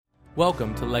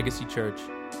Welcome to Legacy Church.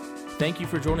 Thank you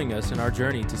for joining us in our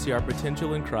journey to see our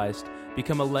potential in Christ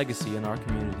become a legacy in our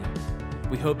community.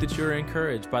 We hope that you are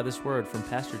encouraged by this word from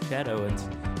Pastor Chad Owens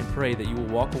and pray that you will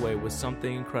walk away with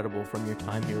something incredible from your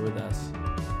time here with us.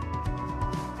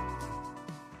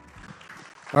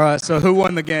 All right, so who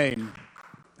won the game?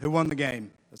 Who won the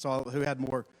game? That's all. Who had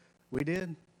more? We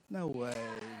did? No way.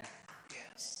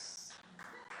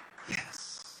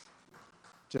 Yes.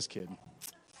 Just kidding.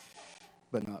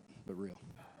 But real.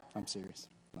 I'm serious.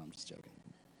 No, I'm just joking.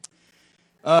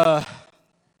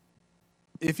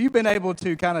 If you've been able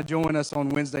to kind of join us on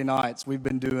Wednesday nights, we've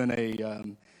been doing a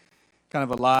kind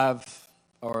of a live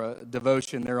or a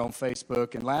devotion there on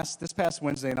Facebook. And this past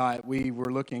Wednesday night, we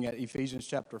were looking at Ephesians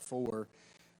chapter 4,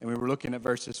 and we were looking at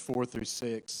verses 4 through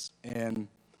 6, and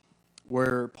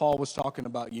where Paul was talking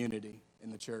about unity in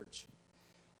the church.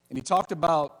 And he talked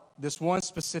about this one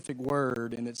specific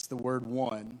word, and it's the word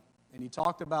one. And he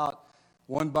talked about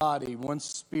one body, one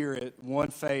spirit, one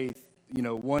faith,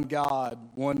 one God,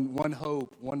 one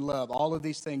hope, one love. All of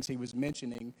these things he was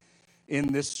mentioning in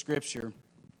this scripture.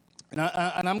 And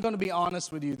I'm going to be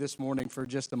honest with you this morning for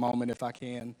just a moment, if I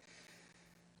can.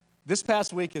 This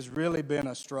past week has really been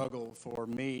a struggle for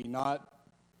me, not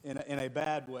in a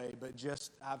bad way, but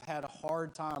just I've had a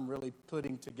hard time really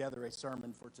putting together a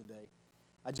sermon for today.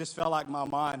 I just felt like my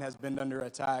mind has been under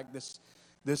attack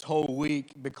this whole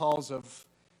week because of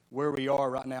where we are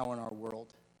right now in our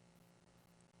world.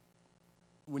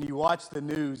 When you watch the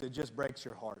news, it just breaks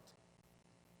your heart.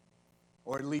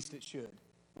 Or at least it should.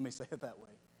 Let me say it that way.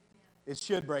 It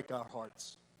should break our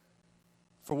hearts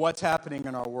for what's happening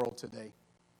in our world today.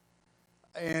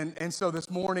 And so this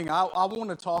morning, I want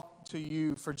to talk to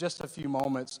you for just a few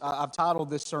moments. I've titled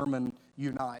this sermon,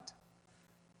 Unite.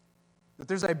 That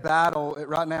there's a battle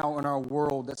right now in our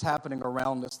world that's happening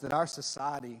around us, that our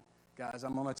society, guys,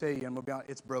 I'm going to tell you, and I'm going to be honest,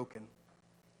 it's broken.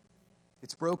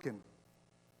 It's broken.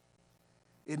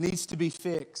 It needs to be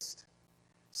fixed.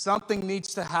 Something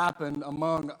needs to happen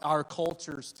among our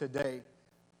cultures today.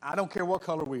 I don't care what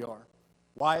color we are.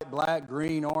 White, black,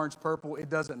 green, orange, purple, it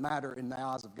doesn't matter in the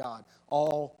eyes of God.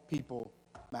 All people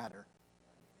matter.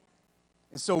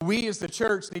 And so we as the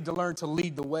church need to learn to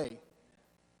lead the way.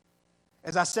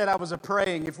 As I said, I was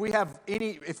praying, if we have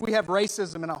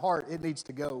racism in our heart, it needs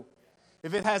to go.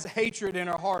 If it has hatred in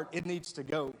our heart, it needs to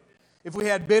go. If we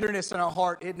had bitterness in our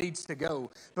heart, it needs to go.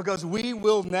 Because we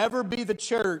will never be the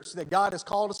church that God has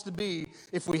called us to be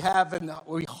if we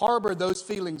harbor those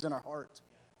feelings in our heart.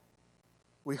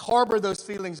 We harbor those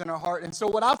feelings in our heart. And so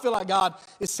what I feel like God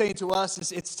is saying to us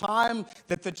is it's time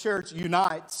that the church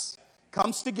unites,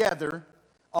 comes together,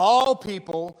 all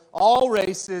people, all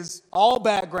races, all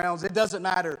backgrounds, it doesn't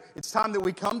matter. It's time that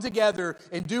we come together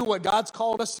and do what God's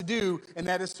called us to do, and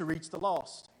that is to reach the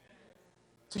lost.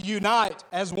 To unite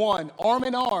as one, arm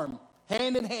in arm,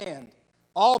 hand in hand.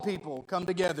 All people come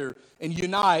together and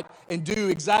unite and do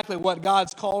exactly what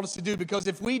God's called us to do. Because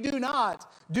if we do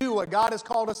not do what God has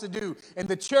called us to do, and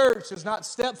the church does not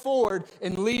step forward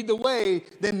and lead the way,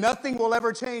 then nothing will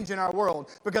ever change in our world.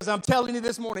 Because I'm telling you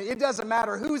this morning, it doesn't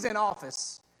matter who's in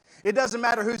office. It doesn't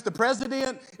matter who's the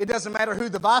president. It doesn't matter who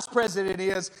the vice president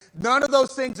is. None of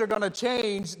those things are going to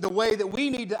change the way that we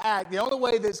need to act. The only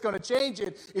way that's going to change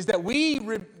it is that we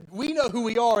know who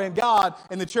we are in God,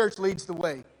 and the church leads the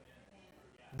way.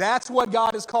 That's what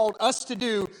God has called us to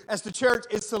do as the church,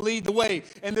 is to lead the way.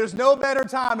 And there's no better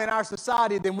time in our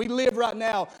society than we live right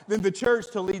now than the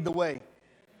church to lead the way.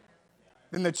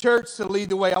 Than the church to lead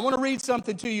the way. I want to read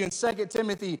something to you in 2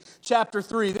 Timothy chapter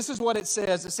 3. This is what it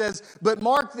says. It says, "But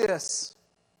mark this,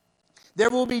 there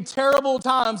will be terrible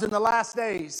times in the last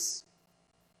days."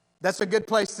 That's a good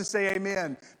place to say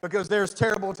amen, because there's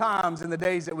terrible times in the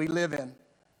days that we live in.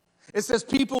 It says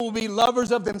people will be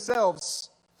lovers of themselves,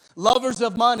 lovers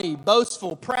of money,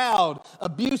 boastful, proud,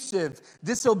 abusive,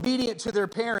 disobedient to their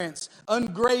parents,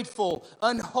 ungrateful,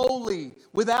 unholy,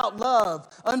 without love,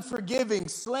 unforgiving,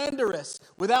 slanderous,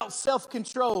 without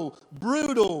self-control,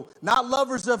 brutal, not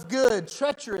lovers of good,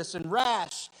 treacherous and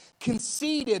rash,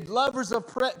 conceited, lovers of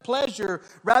pleasure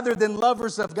rather than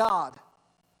lovers of God.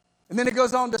 And then it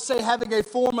goes on to say, having a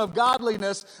form of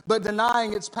godliness, but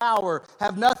denying its power.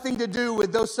 Have nothing to do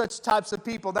with those such types of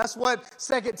people. That's what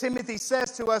 2 Timothy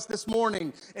says to us this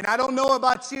morning. And I don't know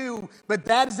about you, but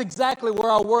that is exactly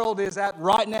where our world is at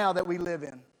right now that we live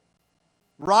in.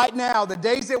 Right now, the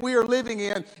days that we are living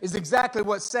in is exactly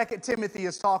what 2 Timothy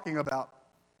is talking about.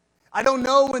 I don't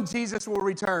know when Jesus will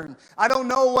return. I don't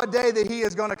know what day that He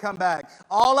is going to come back.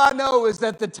 All I know is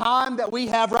that the time that we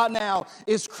have right now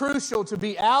is crucial to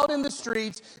be out in the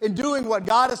streets and doing what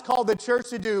God has called the church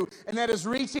to do, and that is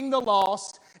reaching the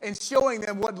lost and showing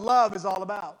them what love is all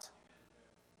about.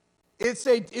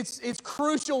 It's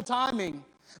crucial timing.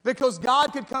 Because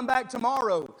God could come back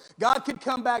tomorrow. God could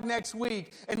come back next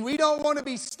week. And we don't want to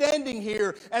be standing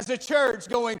here as a church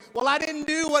going, well, I didn't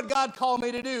do what God called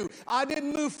me to do. I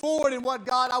didn't move forward in what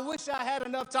I wish I had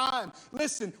enough time.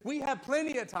 Listen, we have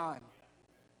plenty of time.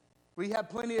 We have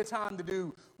plenty of time to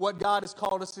do what God has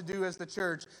called us to do as the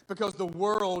church because the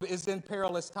world is in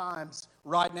perilous times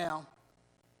right now.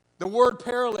 The word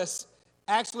perilous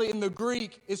actually in the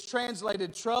Greek is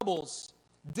translated troubles,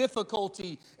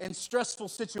 difficulty, and stressful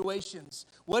situations.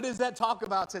 What does that talk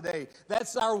about today?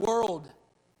 That's our world.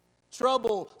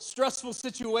 Trouble, stressful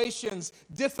situations,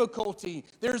 difficulty.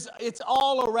 It's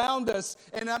all around us.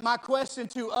 And my question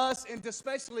to us, and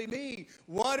especially me,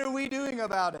 what are we doing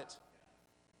about it?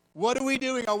 What are we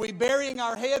doing? Are we burying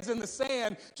our heads in the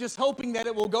sand, just hoping that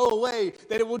it will go away,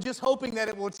 just hoping that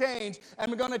it will change?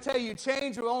 And I'm going to tell you,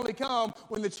 change will only come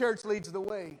when the church leads the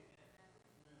way.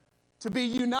 To be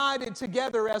united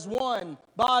together as one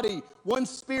body, one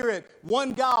spirit,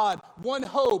 one God, one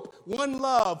hope, one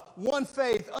love, one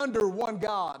faith under one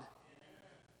God.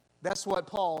 That's what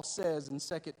Paul says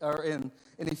in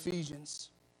Ephesians.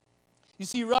 You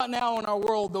see, right now in our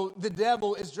world, the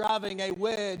devil is driving a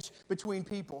wedge between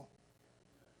people.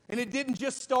 And it didn't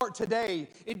just start today.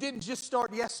 It didn't just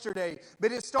start yesterday.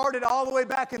 But it started all the way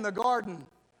back in the garden.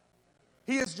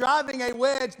 He is driving a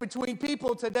wedge between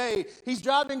people today. He's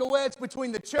driving a wedge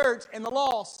between the church and the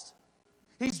lost.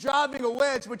 He's driving a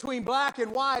wedge between black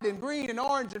and white and green and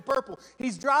orange and purple.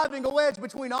 He's driving a wedge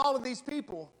between all of these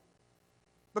people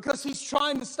because he's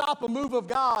trying to stop a move of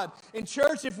God. In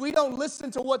church, if we don't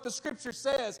listen to what the Scripture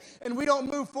says and we don't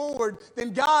move forward,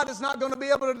 then God is not going to be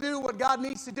able to do what God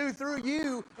needs to do through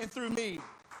you and through me.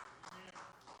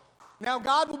 Now,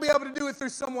 God will be able to do it through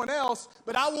someone else,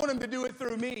 but I want Him to do it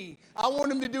through me. I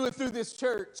want Him to do it through this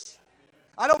church.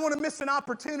 I don't want to miss an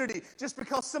opportunity just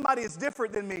because somebody is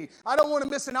different than me. I don't want to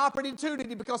miss an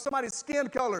opportunity because somebody's skin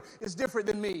color is different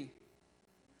than me.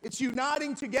 It's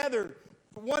uniting together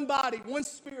for one body, one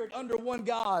spirit, under one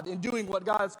God, and doing what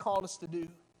God has called us to do.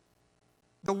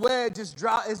 The wedge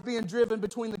is being driven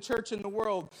between the church and the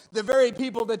world. The very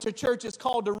people that your church is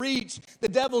called to reach, the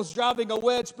devil's driving a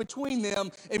wedge between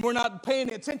them, and we're not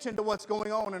paying attention to what's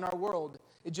going on in our world.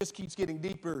 It just keeps getting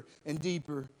deeper and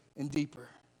deeper and deeper.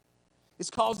 It's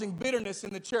causing bitterness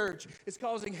in the church. It's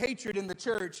causing hatred in the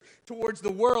church towards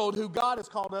the world who God has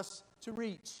called us to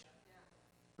reach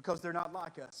because they're not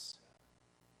like us.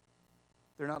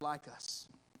 They're not like us.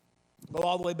 Go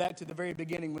all the way back to the very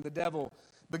beginning when the devil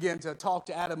began to talk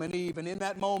to Adam and Eve. And in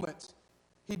that moment,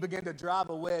 he began to drive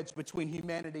a wedge between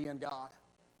humanity and God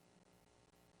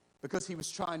because he was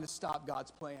trying to stop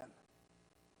God's plan.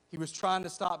 He was trying to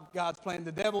stop God's plan.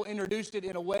 The devil introduced it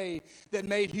in a way that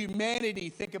made humanity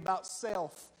think about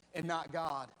self and not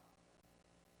God.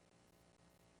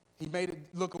 He made it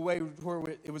look away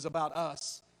where it was about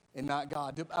us and not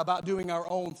God, about doing our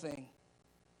own thing,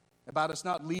 about us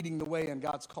not leading the way in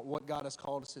what God has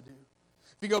called us to do.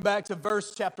 If you go back to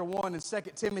chapter 1 in 2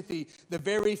 Timothy, the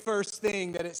very first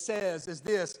thing that it says is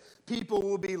this: people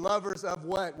will be lovers of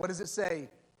what? What does it say?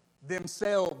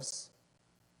 Themselves.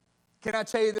 Can I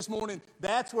tell you this morning,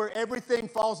 that's where everything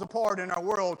falls apart in our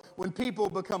world, when people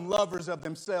become lovers of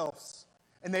themselves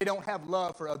and they don't have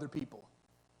love for other people.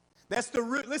 That's the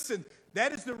root. Listen,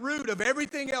 that is the root of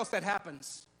everything else that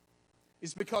happens.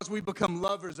 It's because we become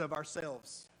lovers of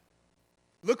ourselves.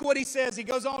 Look what he says. He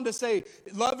goes on to say,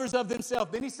 lovers of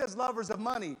themselves. Then he says lovers of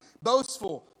money,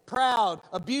 boastful, proud,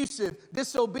 abusive,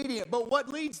 disobedient. But what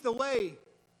leads the way?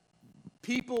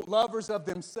 People, lovers of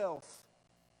themselves.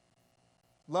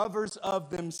 Lovers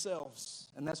of themselves.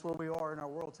 And that's where we are in our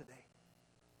world today.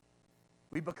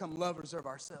 We become lovers of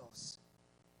ourselves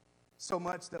so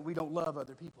much that we don't love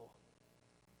other people.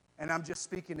 And I'm just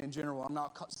speaking in general. I'm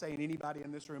not saying anybody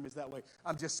in this room is that way.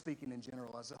 I'm just speaking in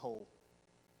general as a whole.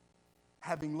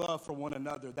 Having love for one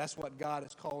another. That's what God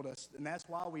has called us. And that's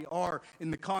why we are in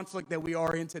the conflict that we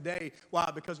are in today.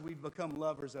 Why? Because we've become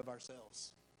lovers of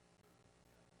ourselves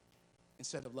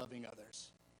instead of loving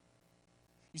others.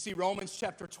 You see, Romans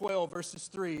chapter 12, verses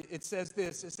 3, it says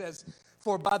this. It says,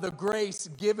 "For by the grace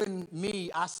given me,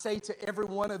 I say to every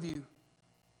one of you,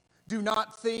 do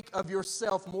not think of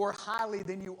yourself more highly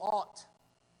than you ought,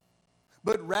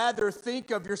 but rather think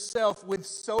of yourself with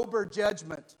sober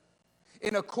judgment,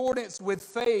 in accordance with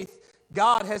faith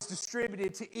God has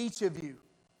distributed to each of you."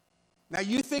 Now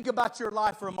you think about your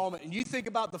life for a moment, and you think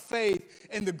about the faith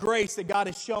and the grace that God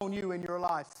has shown you in your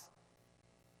life.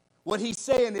 What he's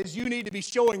saying is you need to be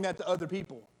showing that to other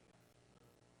people.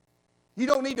 You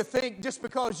don't need to think just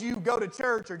because you go to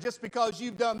church or just because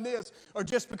you've done this or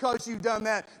just because you've done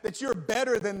that you're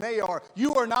better than they are.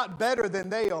 You are not better than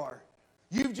they are.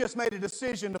 You've just made a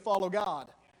decision to follow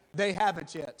God. They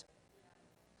haven't yet.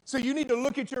 So you need to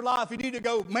look at your life. You need to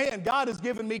go, man, God has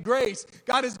given me grace.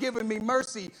 God has given me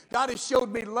mercy. God has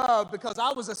showed me love because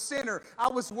I was a sinner. I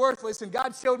was worthless, and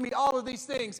God showed me all of these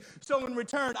things. So in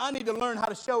return, I need to learn how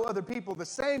to show other people the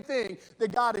same thing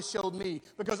that God has showed me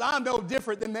because I'm no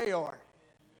different than they are.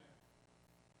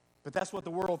 But that's what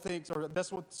the world thinks, or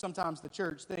that's what sometimes the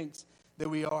church thinks that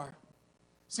we are.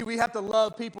 See, we have to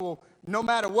love people no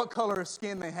matter what color of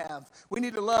skin they have. We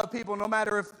need to love people no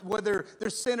matter whether they're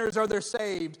sinners or they're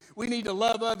saved. We need to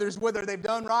love others whether they've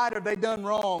done right or they've done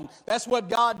wrong. That's what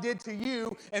God did to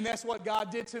you, and that's what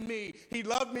God did to me. He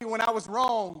loved me when I was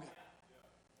wrong,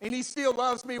 and He still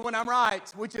loves me when I'm right,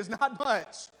 which is not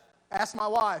much. Ask my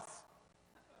wife.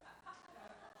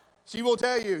 She will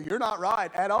tell you, you're not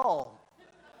right at all.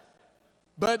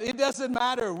 But it doesn't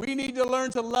matter. We need to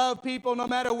learn to love people no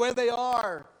matter where they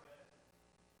are.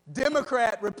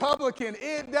 Democrat, Republican,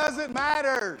 it doesn't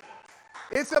matter.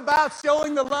 It's about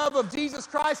showing the love of Jesus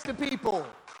Christ to people.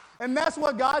 And that's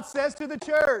what God says to the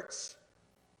church.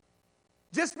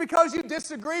 Just because you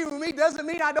disagree with me doesn't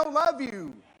mean I don't love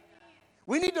you.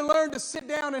 We need to learn to sit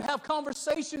down and have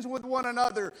conversations with one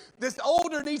another. This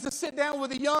older needs to sit down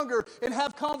with the younger and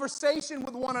have conversation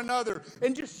with one another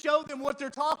and just show them what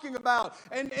they're talking about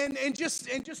and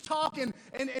just talk and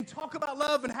talk about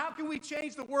love and how can we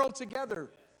change the world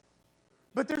together.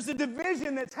 But there's a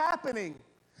division that's happening.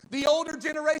 The older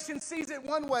generation sees it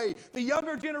one way. The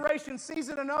younger generation sees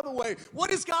it another way.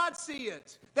 What does God see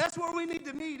it? That's where we need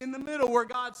to meet, in the middle where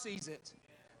God sees it.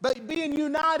 But being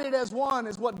united as one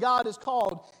is what God has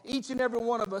called each and every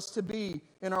one of us to be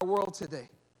in our world today.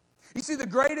 You see, the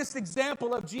greatest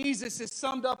example of Jesus is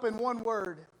summed up in one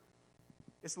word.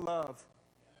 It's love.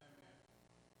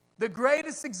 The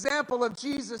greatest example of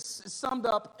Jesus is summed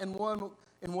up in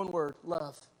one word,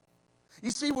 love.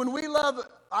 You see, when we love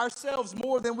ourselves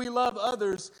more than we love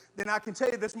others, then I can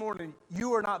tell you this morning,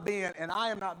 you are not being, and I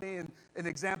am not being, an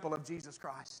example of Jesus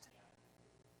Christ.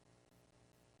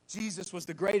 Jesus was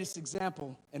the greatest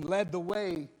example and led the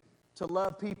way to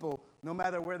love people no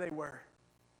matter where they were.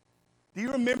 Do you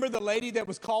remember the lady that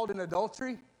was caught in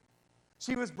adultery?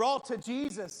 She was brought to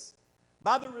Jesus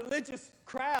by the religious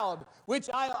crowd, which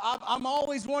I'm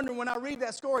always wondering when I read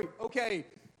that story. Okay,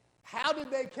 how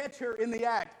did they catch her in the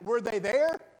act? Were they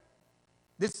there?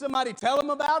 Did somebody tell them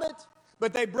about it?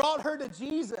 But they brought her to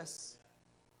Jesus.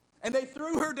 And they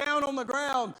threw her down on the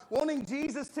ground, wanting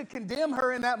Jesus to condemn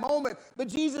her in that moment. But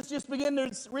Jesus just began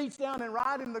to reach down and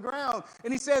write in the ground.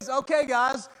 And He says, okay,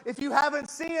 guys, if you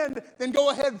haven't sinned, then go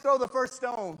ahead and throw the first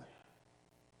stone.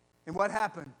 And what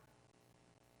happened?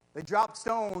 They dropped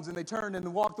stones and they turned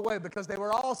and walked away because they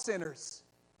were all sinners.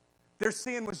 Their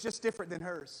sin was just different than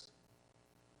hers.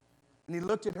 And He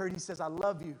looked at her and He says, I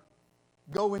love you.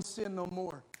 Go and sin no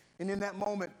more. And in that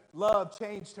moment, love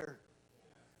changed her.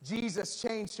 Jesus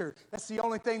changed her. That's the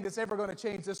only thing that's ever going to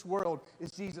change this world is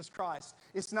Jesus Christ.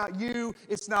 It's not you.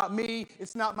 It's not me.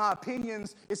 It's not my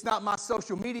opinions. It's not my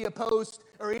social media posts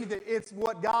or anything. It's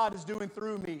what God is doing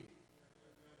through me.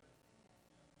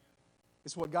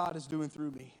 It's what God is doing through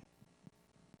me.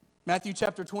 Matthew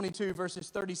chapter 22,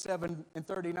 verses 37 and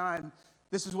 39.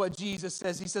 This is what Jesus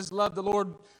says. He says, love the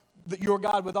Lord your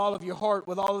God with all of your heart,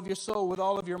 with all of your soul, with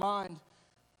all of your mind.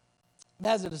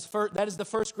 That is the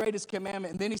first greatest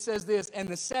commandment. And then He says this, and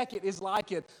the second is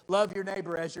like it. Love your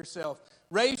neighbor as yourself.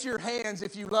 Raise your hands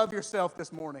if you love yourself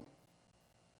this morning.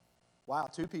 Wow,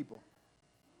 2 people.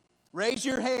 Raise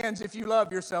your hands if you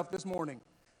love yourself this morning.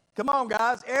 Come on,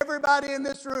 guys. Everybody in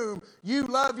this room, you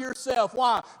love yourself.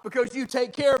 Why? Because you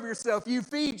take care of yourself. You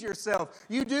feed yourself.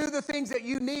 You do the things that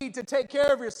you need to take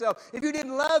care of yourself. If you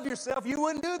didn't love yourself, you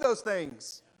wouldn't do those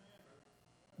things.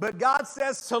 But God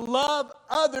says to love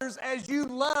others as you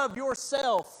love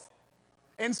yourself.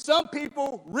 And some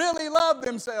people really love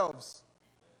themselves.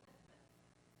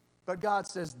 But God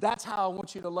says, that's how I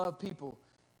want you to love people,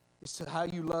 is to how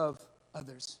you love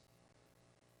others.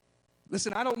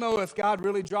 Listen, I don't know if God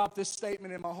really dropped this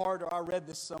statement in my heart or I read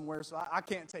this somewhere, so I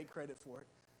can't take credit for it.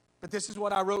 But this is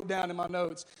what I wrote down in my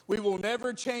notes. We will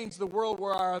never change the world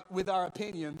with our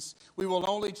opinions. We will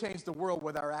only change the world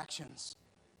with our actions.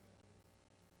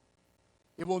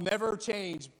 It will never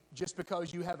change just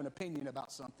because you have an opinion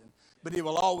about something, but it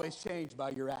will always change by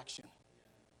your action.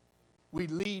 We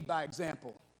lead by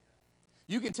example.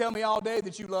 You can tell me all day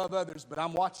that you love others, but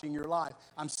I'm watching your life.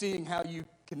 I'm seeing how you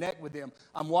connect with them.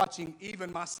 I'm watching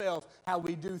even myself how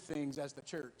we do things as the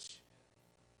church.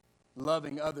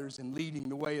 loving others and leading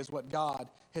the way is what God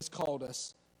has called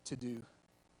us to do.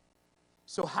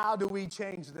 So how do we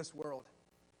change this world?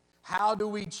 How do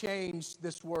we change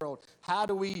this world? How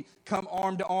do we come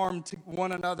arm to arm to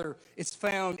one another? It's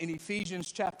found in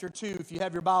Ephesians chapter 2. If you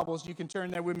have your Bibles, you can turn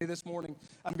there with me this morning.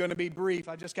 I'm going to be brief.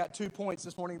 I just got 2 points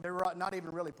this morning. They're not even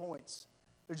really points.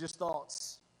 They're just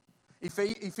thoughts.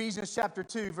 Ephesians chapter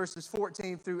 2, verses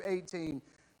 14 through 18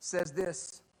 says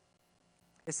this.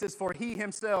 It says, "For he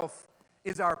himself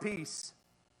is our peace,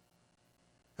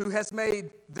 who has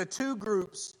made the two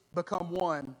groups become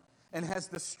one, and has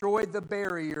destroyed the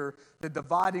barrier, the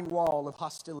dividing wall of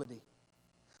hostility,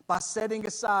 by setting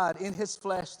aside in his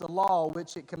flesh the law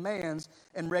which it commands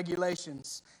and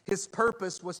regulations. His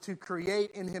purpose was to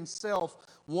create in himself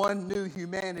one new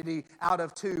humanity out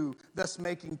of two, thus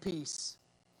making peace,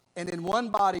 and in one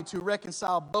body to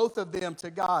reconcile both of them to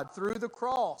God through the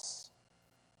cross,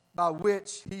 by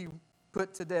which he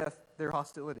put to death their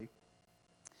hostility.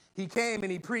 He came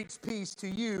and he preached peace to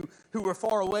you who were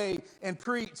far away, and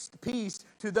preached peace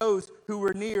to those who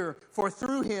were near. For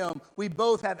through him we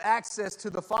both have access to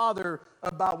the Father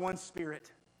by one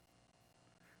Spirit."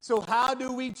 So how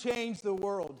do we change the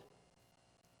world?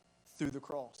 Through the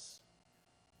cross.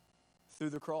 Through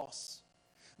the cross.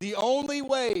 The only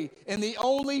way and the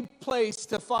only place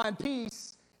to find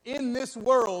peace in this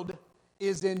world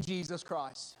is in Jesus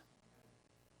Christ.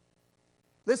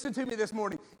 Listen to me this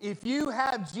morning. If you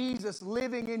have Jesus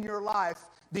living in your life,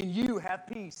 then you have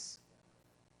peace.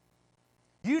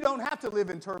 You don't have to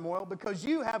live in turmoil because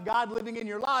you have God living in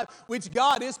your life, which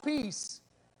God is peace.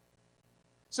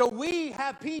 So we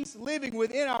have peace living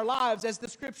within our lives, as the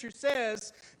Scripture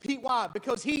says. Why?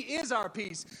 Because He is our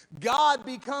peace. God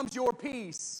becomes your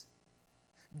peace.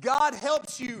 God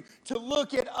helps you to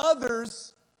look at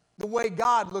others the way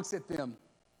God looks at them.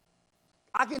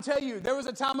 I can tell you, there was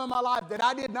a time in my life that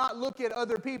I did not look at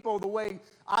other people the way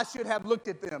I should have looked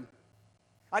at them.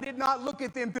 I did not look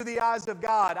at them through the eyes of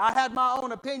God. I had my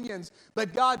own opinions,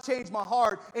 but God changed my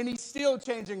heart, and He's still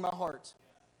changing my heart.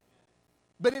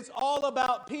 But it's all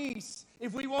about peace.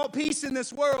 If we want peace in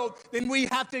this world, then we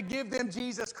have to give them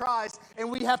Jesus Christ,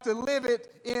 and we have to live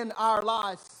it in our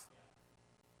life.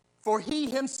 For He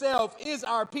Himself is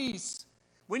our peace.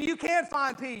 When you can't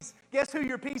find peace, guess who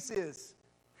your peace is?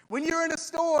 When you're in a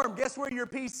storm, guess where your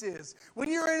peace is? When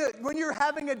you're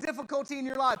having a difficulty in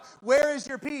your life, where is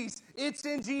your peace? It's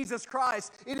in Jesus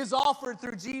Christ. It is offered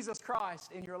through Jesus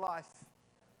Christ in your life.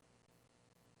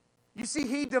 You see,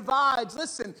 He divides.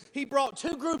 Listen, He brought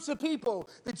two groups of people,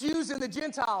 the Jews and the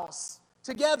Gentiles,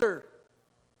 together.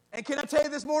 And can I tell you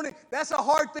this morning, that's a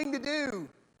hard thing to do.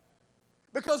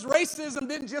 Because racism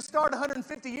didn't just start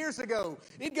 150 years ago.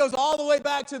 It goes all the way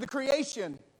back to the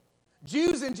creation.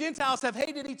 Jews and Gentiles have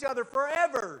hated each other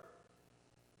forever.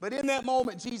 But in that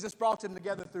moment, Jesus brought them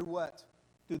together through what?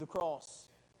 Through the cross.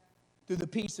 Through the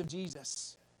peace of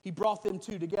Jesus. He brought them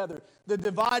two together. The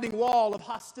dividing wall of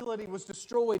hostility was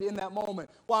destroyed in that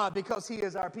moment. Why? Because He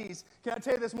is our peace. Can I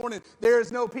tell you this morning, there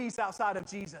is no peace outside of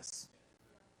Jesus.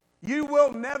 You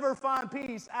will never find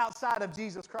peace outside of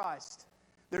Jesus Christ.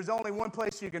 There's only one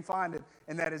place you can find it,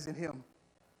 and that is in Him.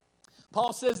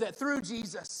 Paul says that through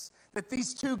Jesus, that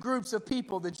these two groups of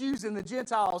people, the Jews and the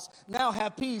Gentiles, now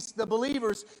have peace. The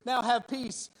believers now have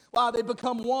peace. Wow, they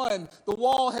become one. The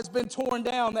wall has been torn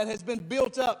down that has been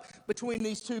built up between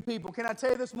these two people. Can I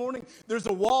tell you this morning, there's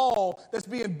a wall that's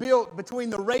being built between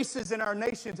the races in our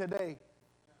nation today.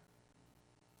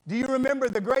 Do you remember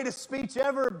the greatest speech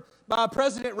ever by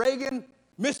President Reagan?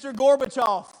 Mr.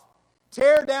 Gorbachev,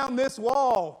 tear down this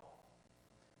wall.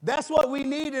 That's what we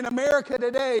need in America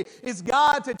today, is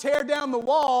God to tear down the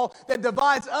wall that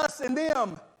divides us and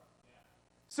them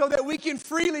so that we can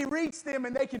freely reach them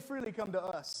and they can freely come to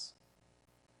us.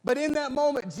 But in that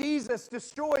moment, Jesus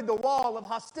destroyed the wall of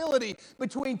hostility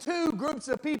between two groups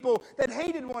of people that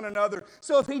hated one another.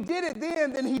 So if He did it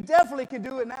then He definitely can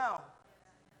do it now.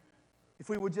 If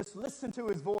we would just listen to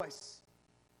His voice.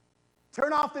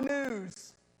 Turn off the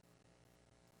news.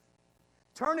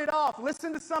 Turn it off.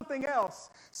 Listen to something else.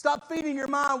 Stop feeding your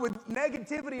mind with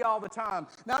negativity all the time.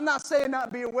 Now, I'm not saying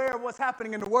not be aware of what's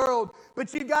happening in the world,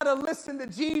 but you got to listen to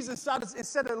Jesus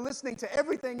instead of listening to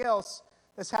everything else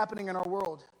that's happening in our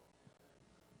world.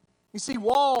 You see,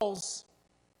 walls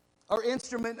are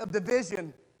instrument of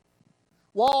division.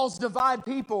 Walls divide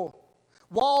people.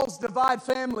 Walls divide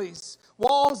families.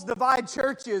 Walls divide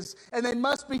churches, and they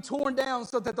must be torn down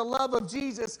so that the love of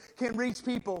Jesus can reach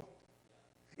people.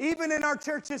 Even in our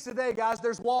churches today, guys,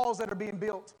 there's walls that are being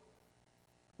built.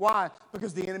 Why?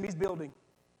 Because the enemy's building.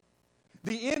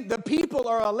 The people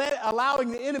are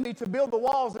allowing the enemy to build the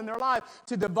walls in their life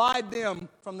to divide them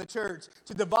from the church,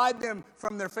 to divide them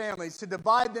from their families, to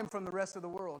divide them from the rest of the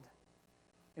world.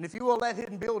 And if you will let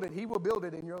him build it, he will build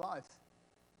it in your life.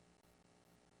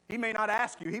 He may not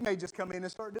ask you. He may just come in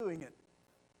and start doing it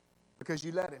because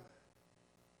you let him.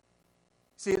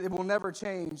 See, it will never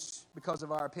change because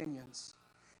of our opinions.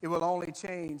 It will only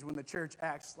change when the church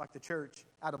acts like the church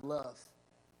out of love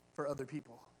for other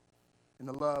people and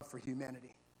the love for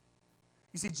humanity.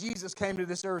 You see, Jesus came to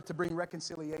this earth to bring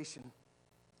reconciliation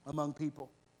among people.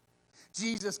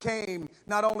 Jesus came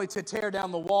not only to tear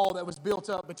down the wall that was built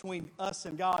up between us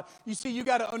and God. You see, you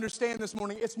got to understand this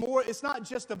morning, it's not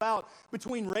just about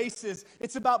between races,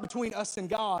 it's about between us and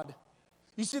God.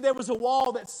 You see, there was a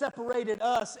wall that separated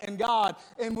us and God.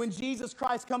 And when Jesus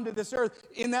Christ come to this earth,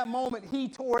 in that moment, he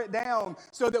tore it down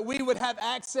so that we would have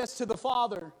access to the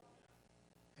Father.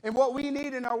 And what we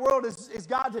need in our world is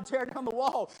God to tear down the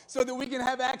wall so that we can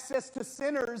have access to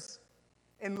sinners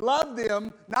and love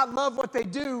them, not love what they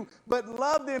do, but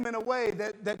love them in a way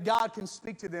that God can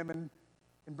speak to them and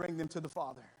bring them to the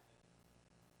Father.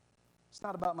 It's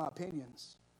not about my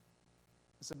opinions.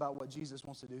 It's about what Jesus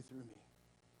wants to do through me.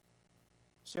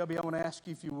 Shelby, I want to ask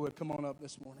you if you would come on up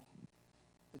this morning.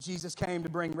 That Jesus came to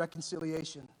bring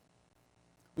reconciliation.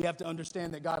 We have to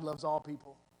understand that God loves all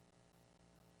people.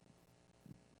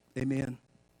 Amen.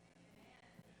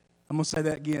 I'm going to say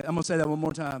that again. I'm going to say that one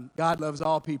more time. God loves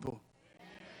all people.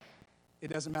 It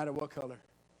doesn't matter what color.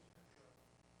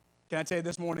 Can I tell you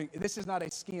this morning, this is not a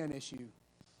skin issue.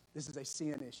 This is a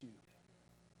sin issue.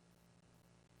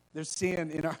 There's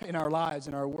sin in our lives,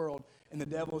 in our world, and the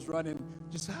devil's running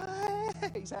just,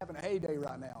 hey, he's having a heyday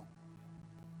right now.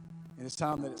 And it's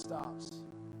time that it stops.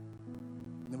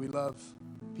 And that we love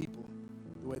people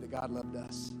the way that God loved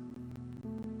us.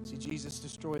 See, Jesus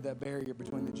destroyed that barrier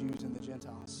between the Jews and the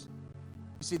Gentiles.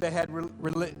 You see, they had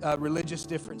religious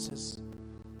differences.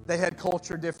 They had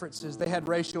culture differences. They had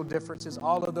racial differences.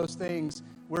 All of those things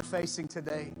we're facing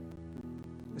today.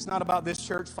 It's not about this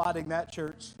church fighting that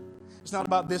church. It's not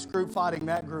about this group fighting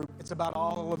that group. It's about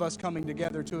all of us coming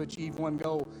together to achieve one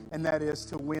goal, and that is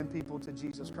to win people to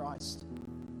Jesus Christ.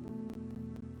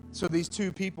 So these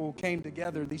two people came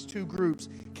together. These two groups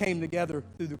came together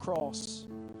through the cross,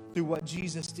 through what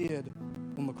Jesus did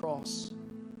on the cross.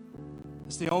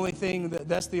 That's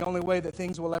the only way that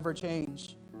things will ever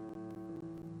change,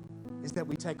 is that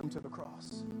we take them to the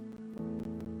cross.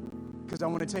 Because I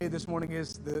want to tell you this morning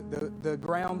is the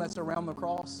ground that's around the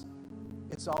cross,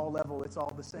 it's all level, it's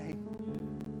all the same.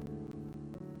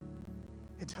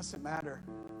 It doesn't matter.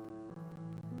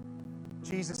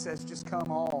 Jesus says, just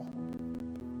come all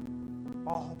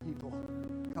people,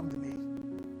 come to me.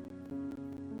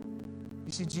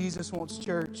 You see, Jesus wants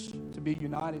church to be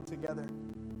united together.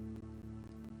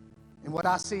 And what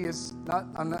I see is,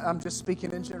 I'm just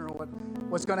speaking in general,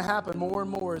 what's going to happen more and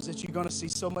more is that you're going to see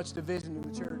so much division in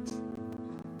the church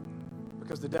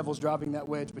because the devil's driving that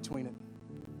wedge between it.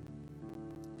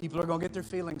 People are going to get their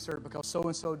feelings hurt because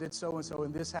so-and-so did so-and-so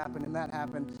and this happened and that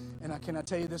happened. And can I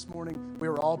tell you this morning, we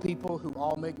are all people who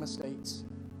all make mistakes.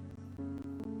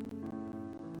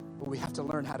 But we have to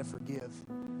learn how to forgive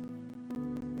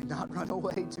and not run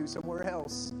away to somewhere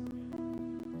else.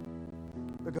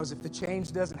 Because if the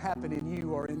change doesn't happen in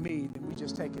you or in me, then we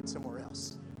just take it somewhere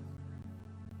else.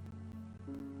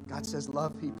 God says,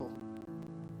 love people.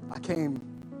 I came.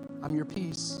 I'm your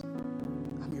peace.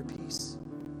 I'm your peace.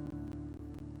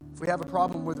 If we have a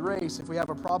problem with race, if we have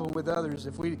a problem with others,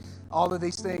 all of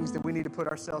these things, that we need to put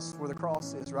ourselves where the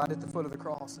cross is, right at the foot of the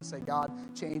cross, and say, God,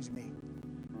 change me.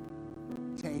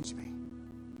 Change me.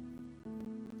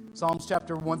 Psalms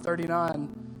chapter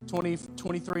 139,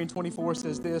 23 and 24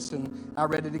 says this, and I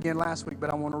read it again last week,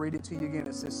 but I want to read it to you again.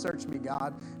 It says, search me,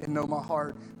 God, and know my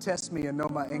heart. Test me and know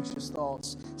my anxious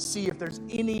thoughts. See if there's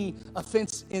any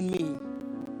offense in me,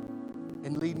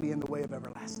 and lead me in the way of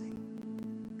everlasting.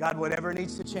 God, whatever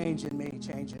needs to change in me,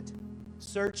 change it.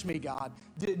 Search me, God.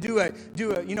 Do a.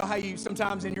 You know how you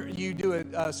sometimes you do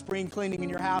a spring cleaning in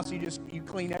your house. You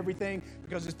clean everything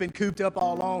because it's been cooped up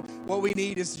all along. What we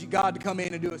need is God to come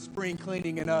in and do a spring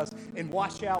cleaning in us and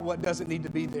wash out what doesn't need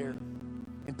to be there,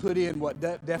 and put in what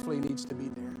definitely needs to be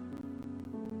there.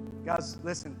 Guys,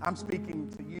 listen. I'm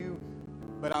speaking to you,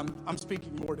 but I'm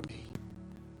speaking more to me.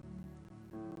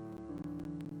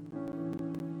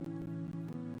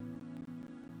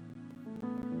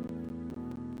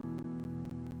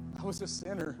 I was a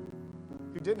sinner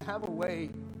who didn't have a way,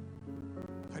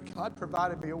 but God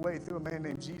provided me a way through a man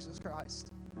named Jesus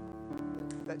Christ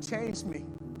that changed me.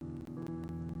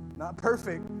 Not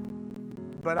perfect,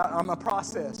 but I'm a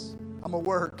process. I'm a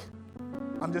work.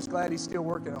 I'm just glad he's still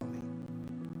working on me.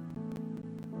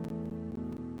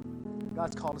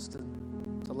 God's called us to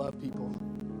love people.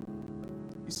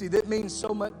 You see, that means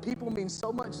so much. People mean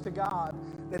so much to God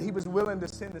that He was willing to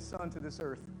send His Son to this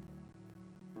earth.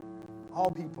 All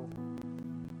people.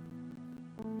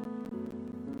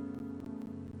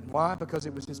 And why? Because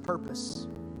it was His purpose.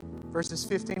 Verses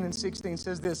 15 and 16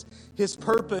 says this: His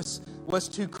purpose was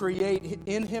to create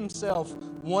in Himself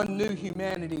one new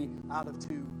humanity out of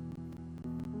two.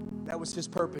 That was His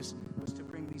purpose, was to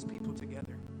bring these people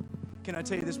together. Can I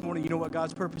tell you this morning, you know what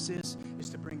God's purpose is?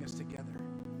 Is to bring us together.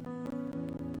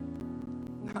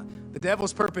 The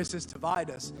devil's purpose is to divide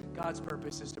us. God's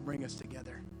purpose is to bring us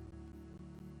together.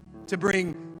 To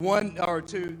bring one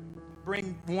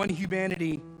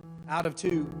humanity out of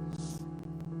two.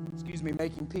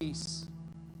 Making peace.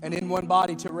 And in one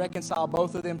body to reconcile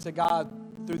both of them to God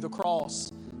through the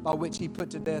cross by which He put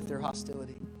to death their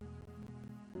hostility.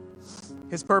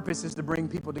 His purpose is to bring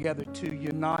people together, to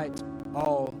unite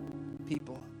all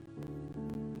people.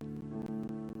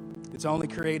 It's only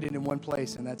created in one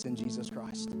place, and that's in Jesus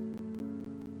Christ.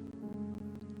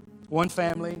 One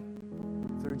family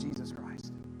through Jesus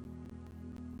Christ.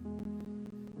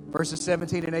 Verses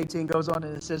 17 and 18 goes on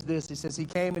and it says this. He says, He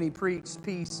came and He preached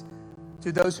peace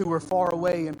to those who were far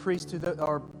away and peace to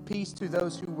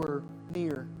those who were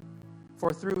near.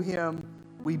 For through Him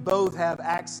we both have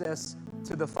access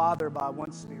to the Father by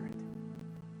one Spirit.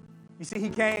 You see, He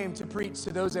came to preach to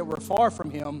those that were far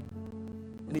from Him,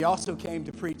 and He also came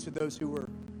to preach to those who were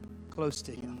close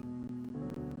to Him.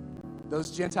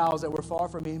 Those Gentiles that were far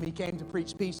from Him, He came to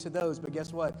preach peace to those, but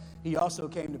guess what? He also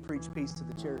came to preach peace to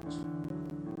the church,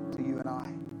 to you and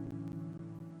I,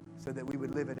 so that we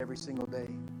would live it every single day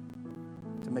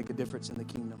to make a difference in the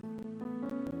kingdom.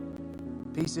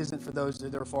 Peace isn't for those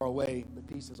that are far away, but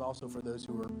peace is also for those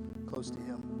who are close to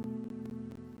Him.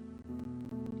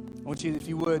 I want you, if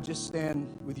you would, just stand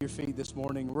with your feet this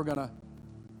morning. We're going to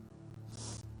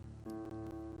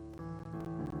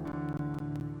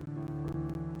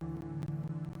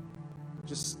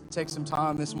just take some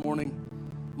time this morning.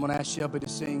 I'm going to ask Shelby to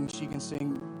sing. She can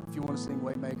sing. If you want to sing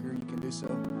Waymaker, you can do so.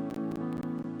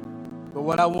 But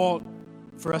what I want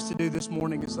for us to do this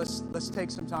morning is let's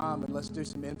take some time and let's do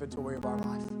some inventory of our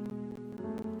life.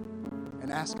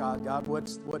 And ask God,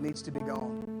 what needs to be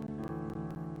gone?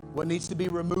 What needs to be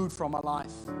removed from my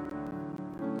life?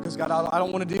 Because God, I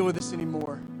don't want to deal with this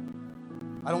anymore.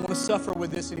 I don't want to suffer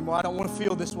with this anymore. I don't want to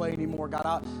feel this way anymore.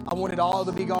 God, I want it all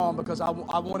to be gone because I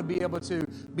want to be able to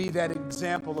be that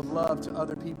example of love to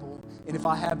other people. And if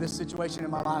I have this situation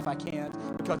in my life, I can't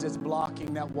because it's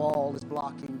blocking, that wall is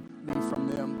blocking me from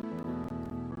them.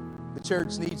 The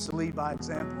church needs to lead by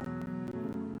example.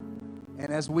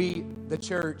 And as we, the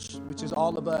church, which is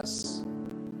all of us,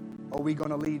 are we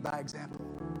going to lead by example?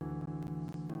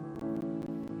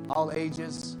 All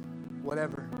ages,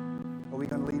 whatever, are we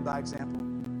going to lead by example?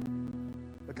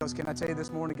 Because can I tell you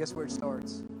this morning, guess where it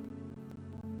starts?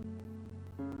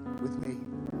 With me.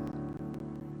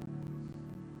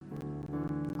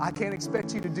 I can't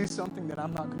expect you to do something that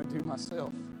I'm not going to do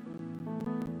myself.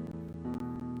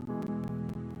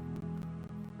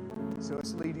 So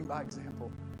it's leading by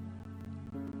example.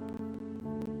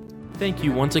 Thank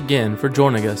you once again for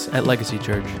joining us at Legacy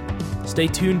Church. Stay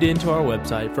tuned in to our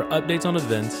website for updates on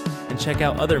events and check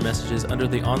out other messages under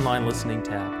the online listening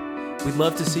tab. We'd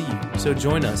love to see you, so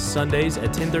join us Sundays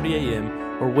at 10:30 a.m.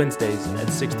 or Wednesdays at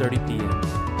 6:30 p.m.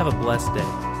 Have a blessed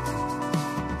day.